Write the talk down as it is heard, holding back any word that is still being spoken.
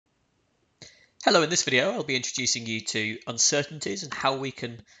Hello, in this video I'll be introducing you to uncertainties and how we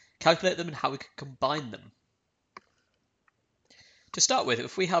can calculate them and how we can combine them. To start with,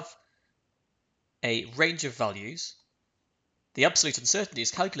 if we have a range of values, the absolute uncertainty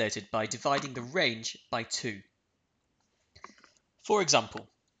is calculated by dividing the range by 2. For example,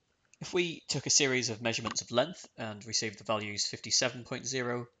 if we took a series of measurements of length and received the values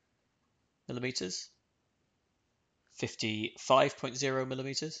 57.0 millimeters, 55.0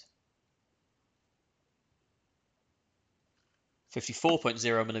 millimeters,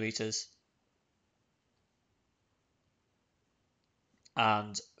 54.0 millimeters,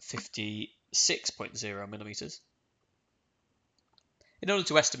 and 56.0 millimeters. In order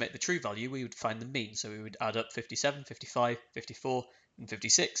to estimate the true value, we would find the mean. So we would add up 57, 55, 54, and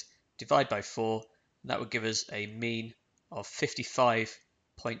 56, divide by 4, and that would give us a mean of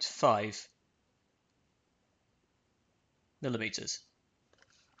 55.5 millimeters.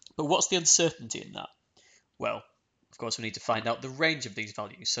 But what's the uncertainty in that? Well, of course, we need to find out the range of these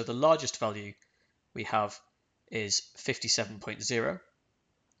values. So the largest value we have is 57.0,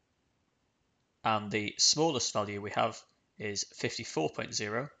 and the smallest value we have is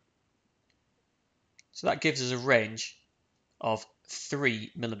 54.0. So that gives us a range of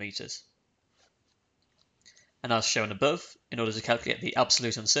 3 millimeters. And as shown above, in order to calculate the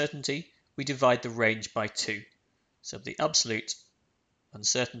absolute uncertainty, we divide the range by 2. So the absolute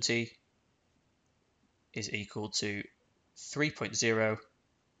uncertainty is equal to 3.0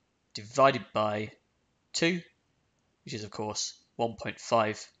 divided by 2, which is of course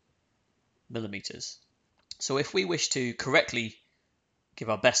 1.5 millimeters. So if we wish to correctly give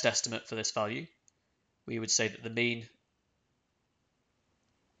our best estimate for this value, we would say that the mean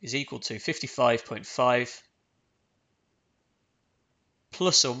is equal to 55.5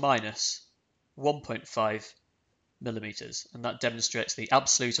 plus or minus 1.5 millimeters, and that demonstrates the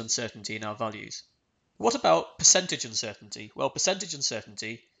absolute uncertainty in our values. What about percentage uncertainty? Well, percentage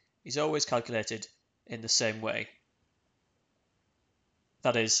uncertainty is always calculated in the same way.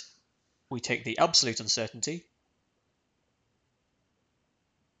 That is, we take the absolute uncertainty,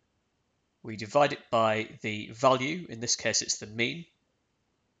 we divide it by the value, in this case it's the mean,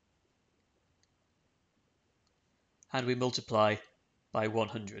 and we multiply by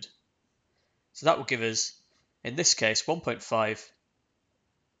 100. So that will give us, in this case, 1.5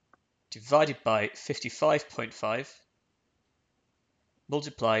 divided by 55.5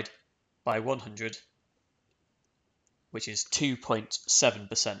 multiplied by 100, which is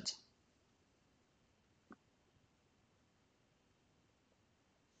 2.7%.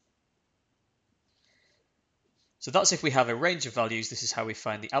 So that's if we have a range of values. This is how we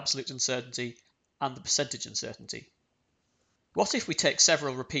find the absolute uncertainty and the percentage uncertainty. What if we take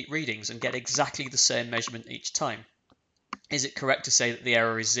several repeat readings and get exactly the same measurement each time? Is it correct to say that the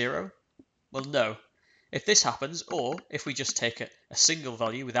error is 0? Well, no. If this happens, or if we just take a single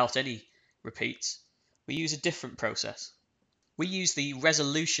value without any repeats, we use a different process. We use the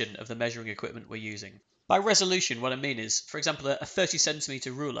resolution of the measuring equipment we're using. By resolution, what I mean is, for example, a 30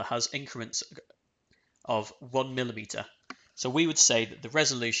 centimeter ruler has increments of 1 millimeter. So we would say that the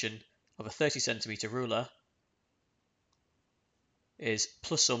resolution of a 30 centimeter ruler is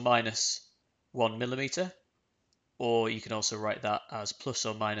plus or minus 1 millimeter, or you can also write that as plus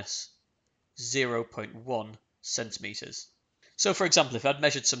or minus 0.1 centimeters. So for example, if I'd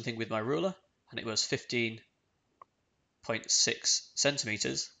measured something with my ruler and it was 15.6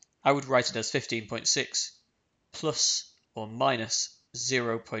 centimeters, I would write it as 15.6 plus or minus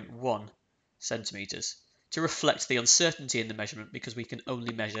 0.1 centimeters to reflect the uncertainty in the measurement, because we can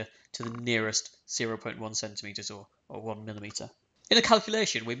only measure to the nearest 0.1 centimeters or 1 millimeter. In a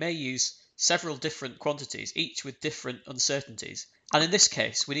calculation, we may use several different quantities, each with different uncertainties. And in this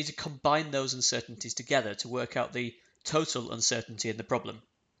case, we need to combine those uncertainties together to work out the total uncertainty in the problem.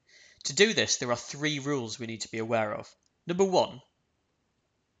 To do this, there are 3 rules we need to be aware of. Number 1,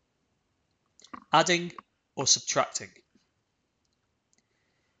 adding or subtracting.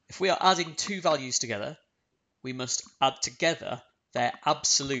 If we are adding 2 values together, we must add together their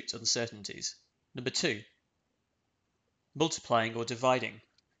absolute uncertainties. Number 2, multiplying or dividing.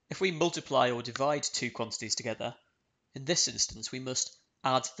 If we multiply or divide 2 quantities together, in this instance we must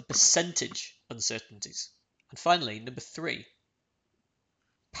add the percentage uncertainties. And finally, number 3,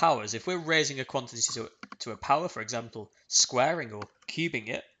 powers. If we're raising a quantity to a power, for example, squaring or cubing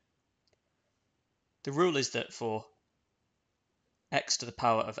it, the rule is that for x to the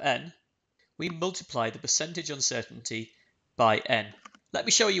power of n, we multiply the percentage uncertainty by n. Let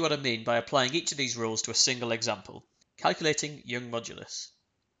me show you what I mean by applying each of these rules to a single example. Calculating Young modulus.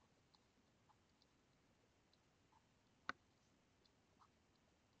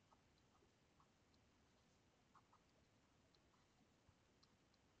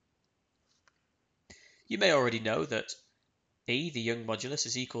 You may already know that E, the Young modulus,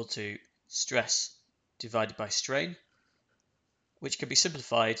 is equal to stress divided by strain, which can be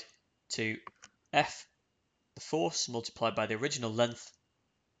simplified to F, the force, multiplied by the original length,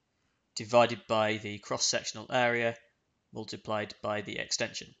 divided by the cross-sectional area, multiplied by the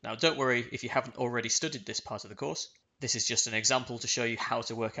extension. Now, don't worry if you haven't already studied this part of the course. This is just an example to show you how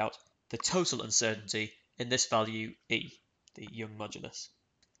to work out the total uncertainty in this value E, the Young modulus.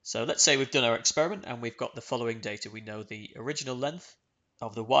 So let's say we've done our experiment and we've got the following data. We know the original length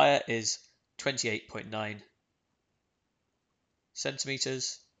of the wire is 28.9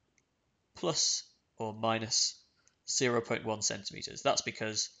 centimeters plus or minus 0.1 centimeters. That's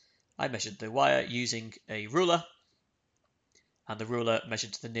because I measured the wire using a ruler and the ruler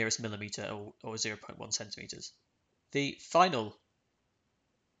measured to the nearest millimeter or 0.1 centimeters. The final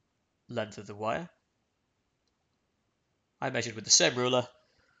length of the wire I measured with the same ruler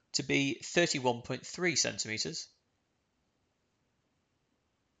to be 31.3 centimeters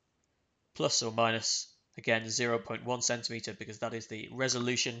plus or minus, again, 0.1 centimeter because that is the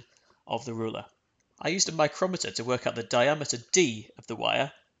resolution of the ruler. I used a micrometer to work out the diameter D of the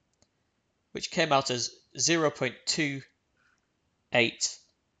wire, which came out as 0.28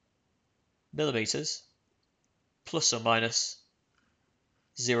 millimeters plus or minus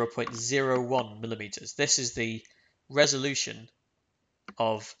 0.01 millimeters. This is the resolution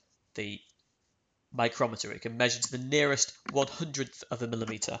of the micrometer. It can measure to the nearest 100th of a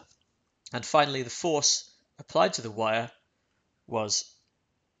millimeter. And finally, the force applied to the wire was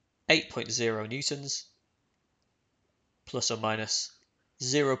 8.0 newtons plus or minus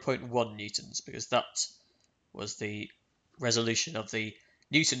 0.1 newtons because that was the resolution of the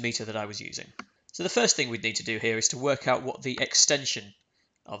Newton meter that I was using. So the first thing we'd need to do here is to work out what the extension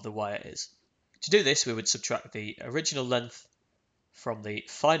of the wire is. To do this, we would subtract the original length from the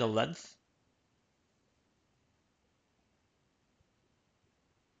final length,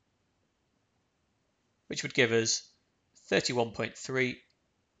 which would give us 31.3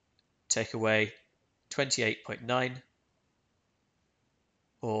 take away 28.9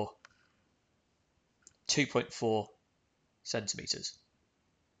 or 2.4 centimeters.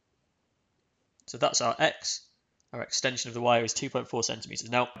 So that's our x. Our extension of the wire is 2.4 centimeters.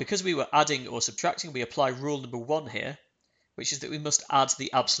 Now, because we were adding or subtracting, we apply rule number 1 here, which is that we must add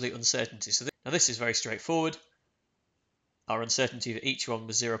the absolute uncertainty. So this is very straightforward. Our uncertainty for each one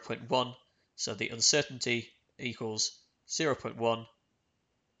was 0.1, so the uncertainty equals 0.1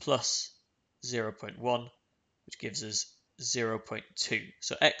 plus 0.1, which gives us 0.2.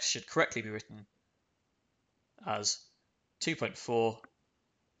 So x should correctly be written as 2.4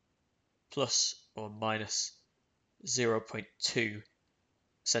 plus or minus 0.2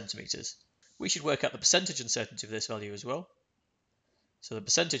 centimeters. We should work out the percentage uncertainty of this value as well. So the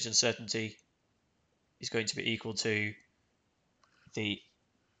percentage uncertainty is going to be equal to the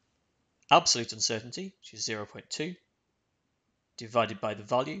absolute uncertainty, which is 0.2, divided by the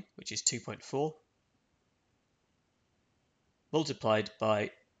value, which is 2.4, multiplied by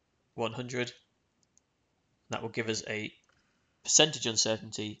 100. That will give us a percentage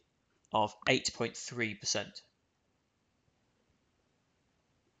uncertainty of 8.3%.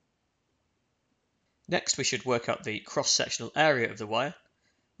 Next, we should work out the cross-sectional area of the wire,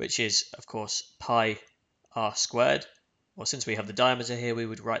 which is, of course, pi r squared. Or since we have the diameter here, we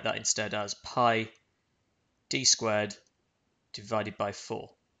would write that instead as pi d squared divided by 4.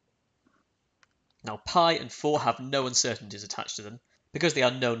 Now, pi and 4 have no uncertainties attached to them because they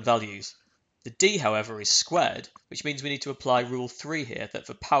are known values. The d, however, is squared, which means we need to apply rule 3 here, that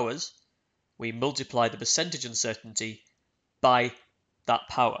for powers, we multiply the percentage uncertainty by that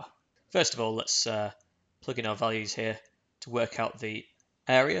power. First of all, let's plug in our values here to work out the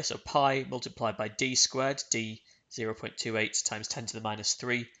area. So pi multiplied by d squared, d 0.28 times 10 to the minus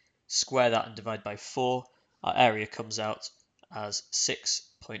 3, square that and divide by 4. Our area comes out as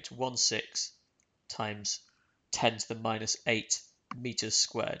 6.16 times 10 to the minus 8 meters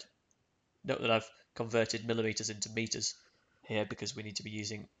squared. Note that I've converted millimeters into meters here because we need to be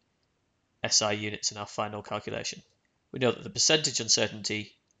using SI units in our final calculation. We know that the percentage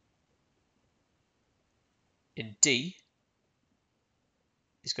uncertainty in D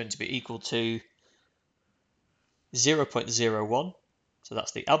is going to be equal to 0.01, so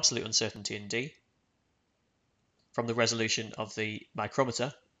that's the absolute uncertainty in D, from the resolution of the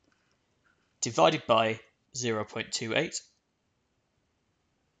micrometer, divided by 0.28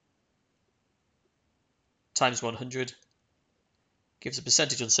 times 100 gives a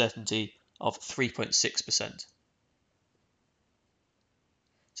percentage uncertainty of 3.6%.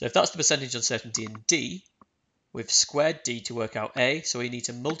 So if that's the percentage uncertainty in D, we've squared D to work out A, so we need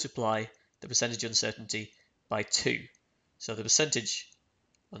to multiply the percentage uncertainty by 2. So the percentage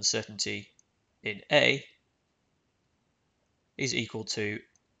uncertainty in A is equal to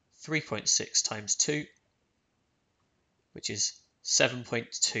 3.6 times 2, which is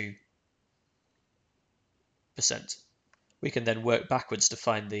 7.2%. We can then work backwards to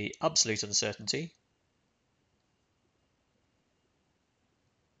find the absolute uncertainty,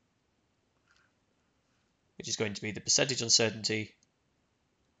 which is going to be the percentage uncertainty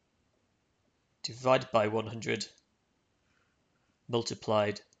divided by 100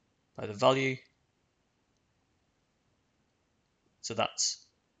 multiplied by the value. So that's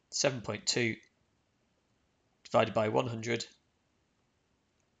 7.2 divided by 100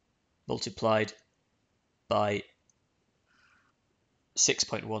 multiplied by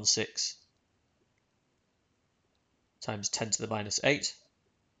 6.16 times 10 to the minus 8,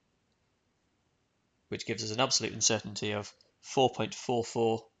 which gives us an absolute uncertainty of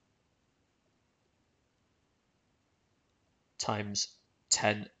 4.44 times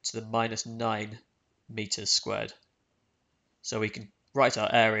 10 to the minus 9 meters squared. So we can write our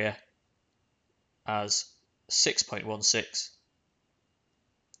area as 6.16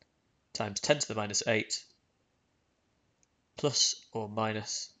 times 10 to the minus 8 plus or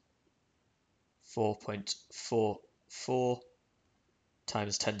minus 4.44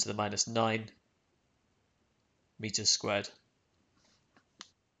 times 10 to the minus 9 meters squared.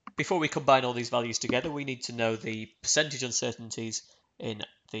 Before we combine all these values together, we need to know the percentage uncertainties in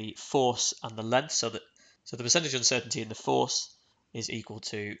the force and the length. So the percentage uncertainty in the force is equal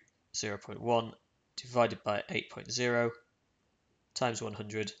to 0.1 divided by 8.0 times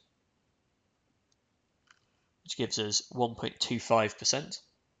 100, which gives us 1.25%.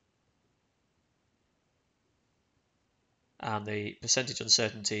 And the percentage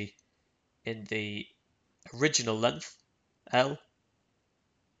uncertainty in the original length, L,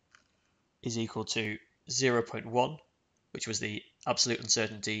 is equal to 0.1, which was the absolute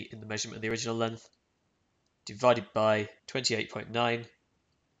uncertainty in the measurement of the original length, divided by 28.9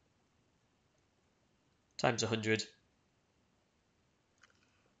 times 100,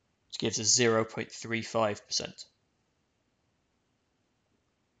 which gives us 0.35%.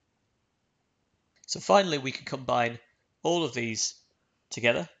 So finally, we can combine all of these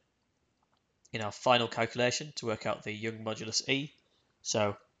together in our final calculation to work out the Young modulus E.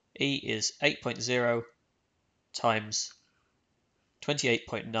 So E is 8.0 times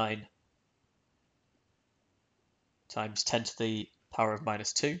 28.9 times 10 to the power of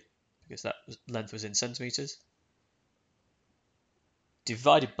minus 2, because that length was in centimeters,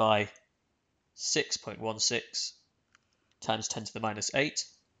 divided by 6.16 times 10 to the minus 8,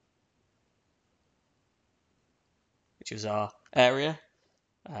 which is our area,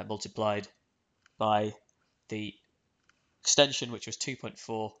 multiplied by the extension, which was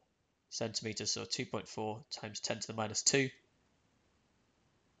 2.4 centimeters, so 2.4 times 10 to the minus 2.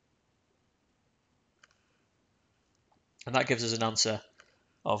 And that gives us an answer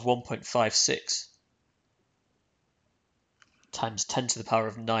of 1.56 times 10 to the power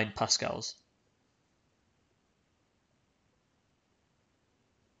of 9 pascals.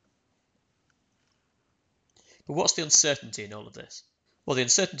 But what's the uncertainty in all of this? Well, the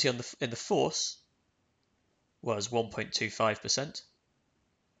uncertainty in the force was 1.25%.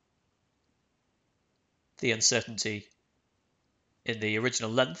 The uncertainty in the original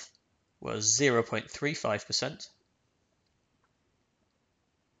length was 0.35%.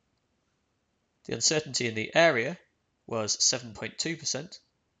 The uncertainty in the area was 7.2%.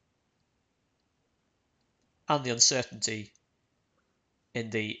 And the uncertainty in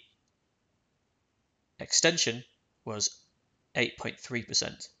the extension was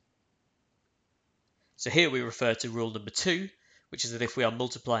 8.3%. So here we refer to rule number 2, which is that if we are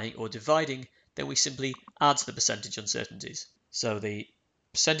multiplying or dividing, then we simply add the percentage uncertainties. So the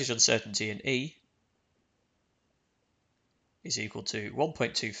percentage uncertainty in E is equal to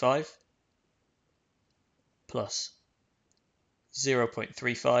 1.25 plus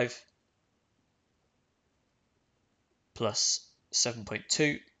 0.35 plus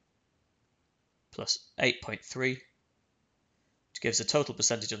 7.2 plus 8.3, which gives a total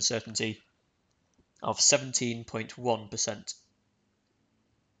percentage uncertainty of 17.1%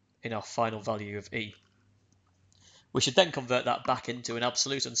 in our final value of E. We should then convert that back into an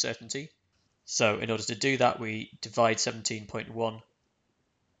absolute uncertainty. So in order to do that, we divide 17.1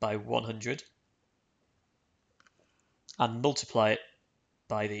 by 100 and multiply it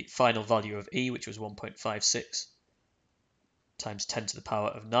by the final value of E, which was 1.56 times 10 to the power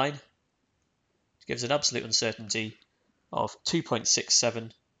of 9, which gives an absolute uncertainty of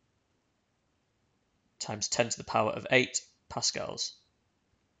 2.67 times 10 to the power of 8 pascals.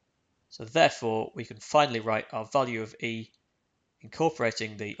 So therefore, we can finally write our value of E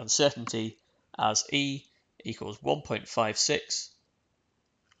incorporating the uncertainty as E equals 1.56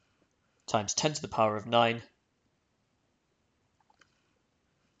 times 10 to the power of 9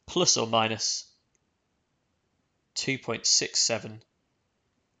 plus or minus 2.67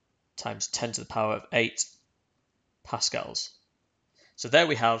 times 10 to the power of 8 pascals. So there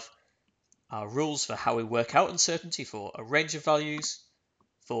we have our rules for how we work out uncertainty for a range of values,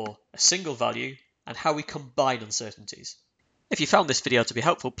 for a single value, and how we combine uncertainties. If you found this video to be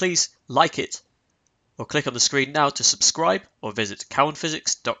helpful, please like it or click on the screen now to subscribe or visit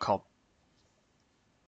cowenphysics.com.